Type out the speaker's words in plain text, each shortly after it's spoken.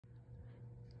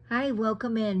Hi,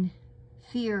 welcome in.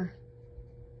 Fear.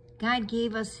 God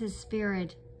gave us his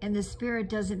spirit, and the spirit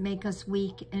doesn't make us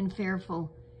weak and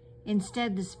fearful.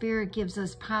 Instead, the spirit gives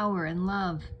us power and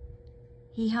love.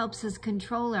 He helps us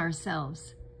control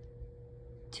ourselves.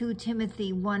 2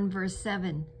 Timothy 1 verse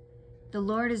 7. The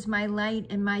Lord is my light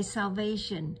and my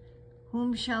salvation.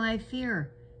 Whom shall I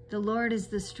fear? The Lord is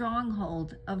the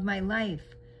stronghold of my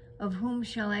life. Of whom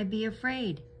shall I be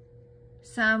afraid?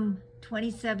 Psalm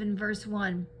 27 verse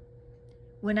 1.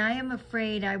 When I am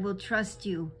afraid, I will trust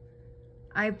you.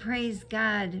 I praise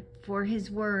God for his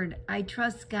word. I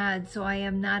trust God, so I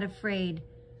am not afraid.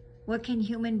 What can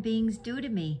human beings do to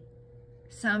me?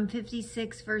 Psalm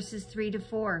 56 verses 3 to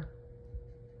 4.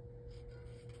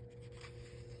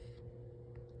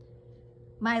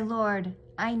 My Lord,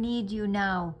 I need you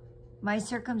now. My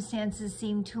circumstances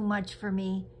seem too much for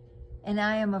me, and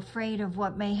I am afraid of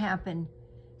what may happen.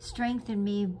 Strengthen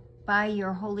me by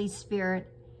your Holy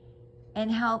Spirit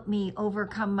and help me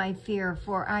overcome my fear,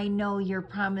 for I know your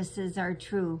promises are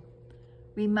true.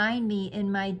 Remind me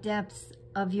in my depths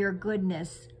of your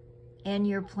goodness and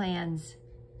your plans.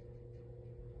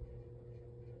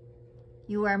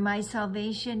 You are my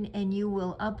salvation, and you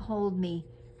will uphold me,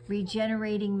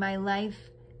 regenerating my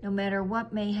life no matter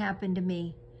what may happen to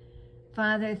me.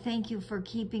 Father, thank you for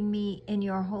keeping me in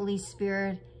your Holy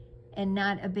Spirit and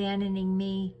not abandoning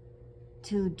me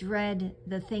to dread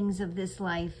the things of this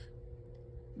life.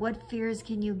 What fears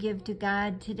can you give to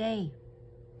God today?